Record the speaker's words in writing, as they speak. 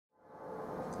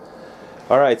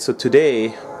Alright, so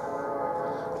today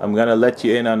I'm gonna let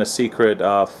you in on a secret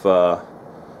of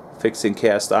fixing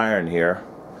cast iron here.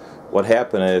 What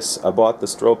happened is I bought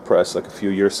this drill press like a few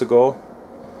years ago,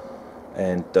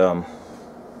 and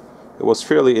it was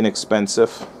fairly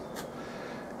inexpensive.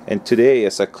 And today,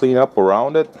 as I clean up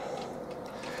around it,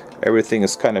 everything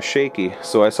is kind of shaky.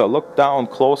 So as I look down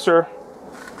closer,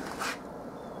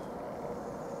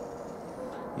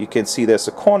 you can see there's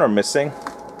a corner missing.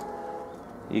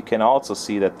 You can also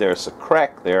see that there's a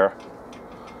crack there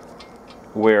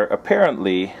where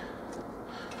apparently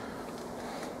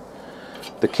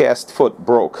the cast foot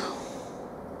broke.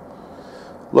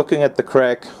 Looking at the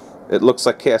crack, it looks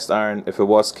like cast iron. If it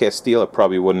was cast steel, it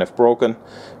probably wouldn't have broken.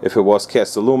 If it was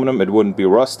cast aluminum, it wouldn't be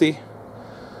rusty.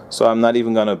 So I'm not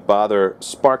even going to bother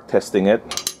spark testing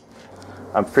it.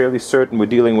 I'm fairly certain we're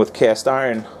dealing with cast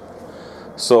iron.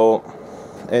 So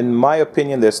in my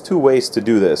opinion, there's two ways to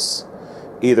do this.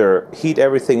 Either heat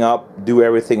everything up, do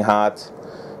everything hot,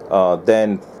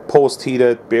 then post-heat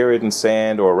it, bury it in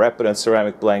sand, or wrap it in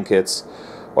ceramic blankets,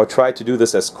 or try to do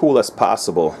this as cool as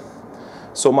possible.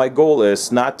 So my goal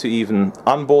is not to even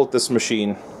unbolt this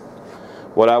machine.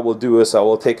 What I will do is I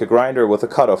will take a grinder with a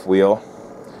cutoff wheel,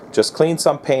 just clean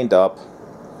some paint up,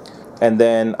 and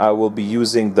then I will be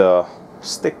using the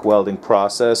stick welding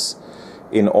process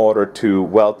in order to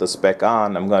weld this back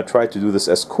on. I'm going to try to do this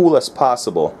as cool as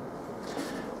possible.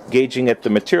 Gauging at the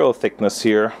material thickness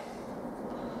here,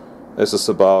 this is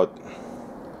about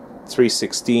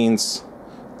 3/16.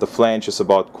 The flange is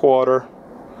about 1/4.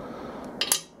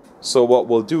 So what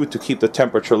we'll do to keep the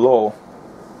temperature low,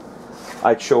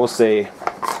 I chose a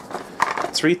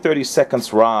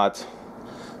 3/32 rod.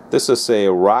 This is a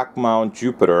Rockmount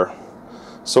Jupiter.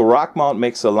 So Rockmount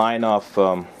makes a line of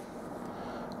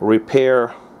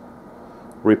repair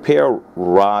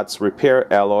rods, repair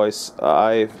alloys.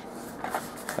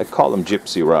 I call them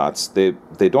gypsy rods. They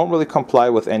don't really comply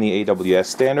with any AWS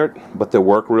standard, but they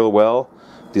work real well.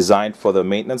 Designed for the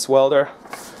maintenance welder.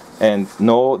 And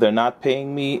no, they're not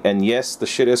paying me. And yes, the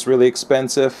shit is really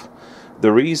expensive.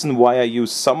 The reason why I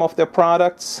use some of their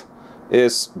products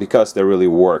is because they really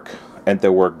work, and they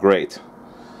work great.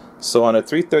 So on a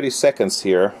 3/32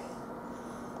 here,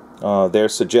 they're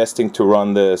suggesting to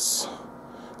run this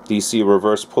DC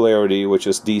reverse polarity, which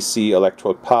is DC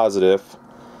electrode positive,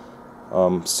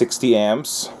 60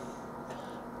 amps.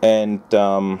 And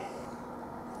the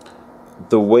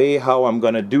way how I'm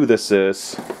gonna do this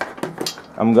is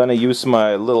I'm gonna use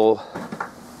my little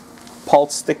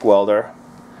pulse stick welder,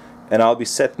 and I'll be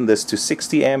setting this to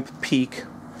 60 amp peak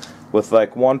with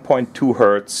like 1.2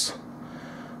 hertz,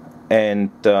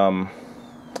 and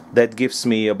that gives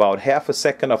me about half a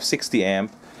second of 60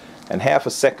 amp and half a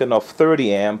second of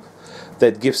 30 amp.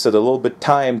 That gives it a little bit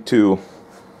time to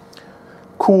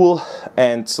cool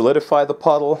and solidify the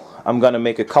puddle. I'm gonna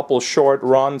make a couple short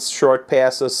runs, short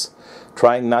passes,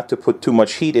 trying not to put too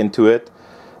much heat into it,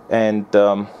 and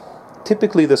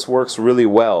typically this works really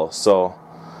well. So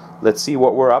let's see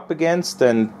what we're up against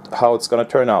and how it's gonna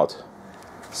turn out.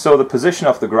 So the position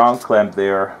of the ground clamp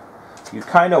there, you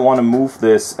kind of want to move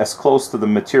this as close to the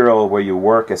material where you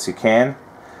work as you can.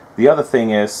 The other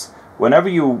thing is, whenever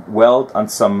you weld on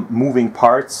some moving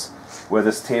parts, where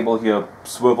this table here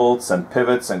swivels and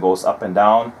pivots and goes up and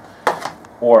down,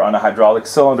 or on a hydraulic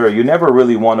cylinder, you never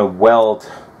really want to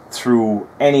weld through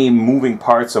any moving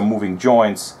parts or moving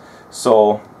joints.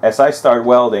 So as I start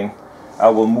welding, I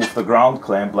will move the ground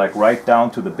clamp like right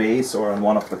down to the base or on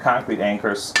one of the concrete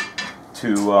anchors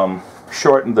to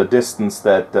shorten the distance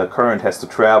that the current has to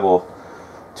travel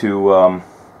to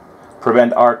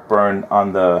prevent arc burn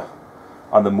on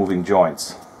the moving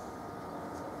joints.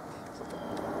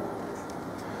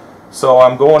 So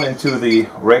I'm going into the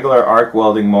regular arc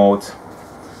welding mode.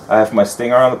 I have my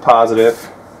stinger on the positive,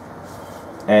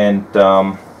 and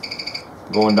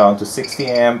going down to 60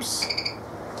 amps.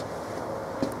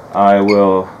 I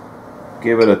will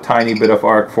give it a tiny bit of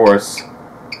arc force,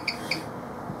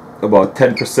 about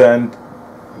 10%,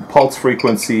 pulse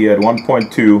frequency at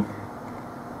 1.2,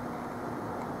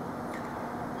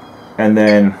 and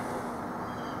then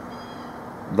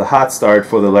the hot start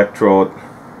for the electrode,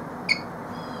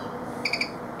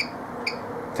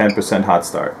 10% hot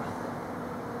start.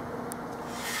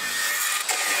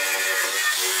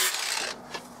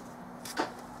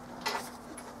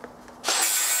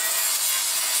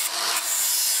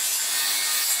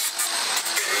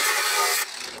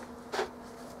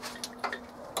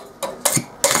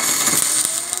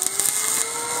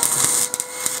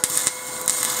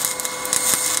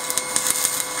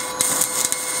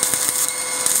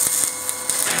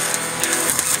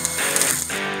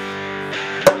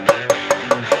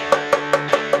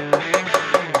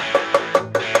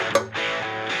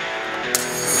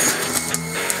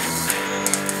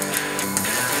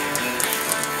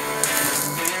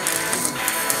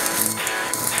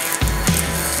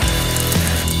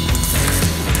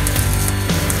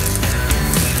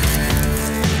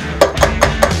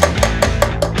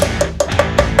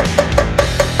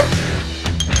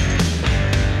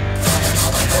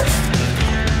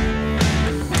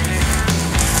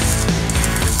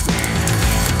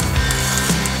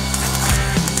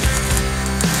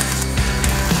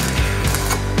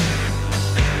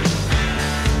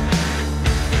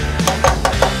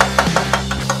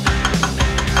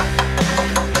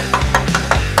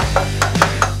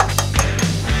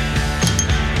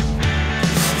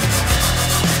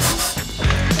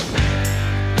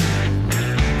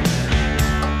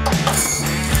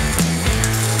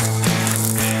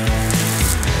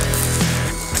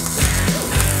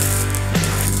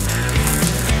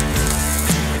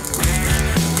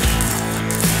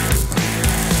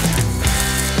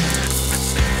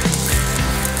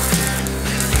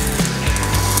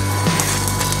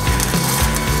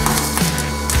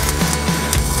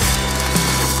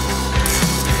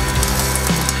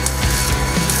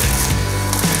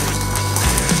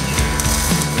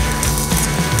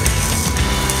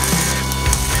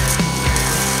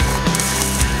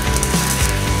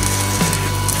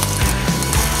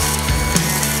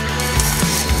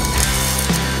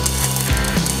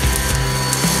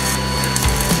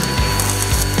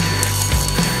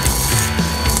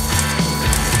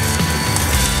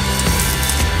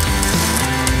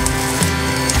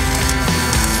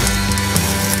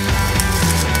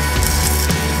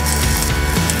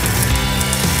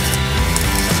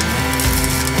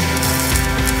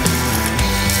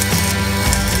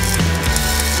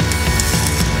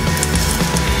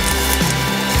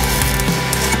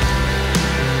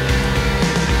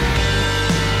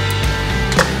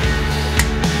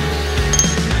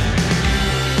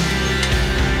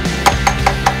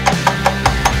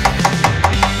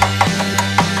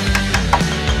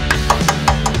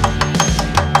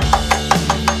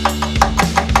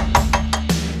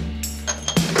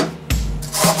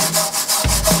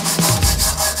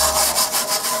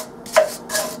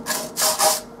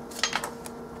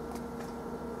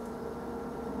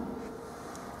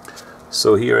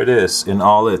 So here it is in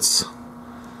all its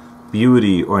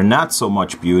beauty, or not so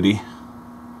much beauty.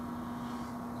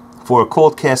 For a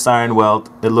cold cast iron weld,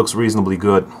 it looks reasonably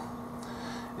good.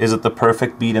 Is it the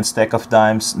perfect bead and stack of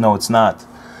dimes? No, it's not.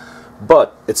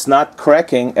 But it's not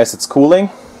cracking as it's cooling.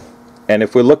 And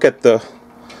if we look at the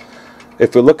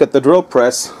drill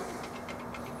press,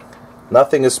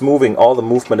 nothing is moving. All the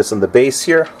movement is in the base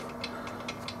here.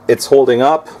 It's holding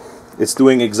up. It's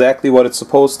doing exactly what it's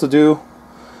supposed to do.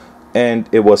 And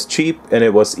it was cheap, and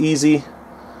it was easy,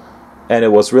 and it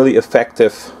was really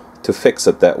effective to fix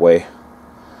it that way.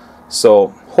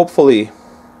 So hopefully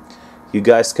you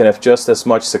guys can have just as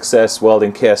much success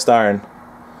welding cast iron.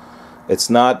 It's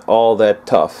not all that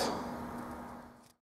tough.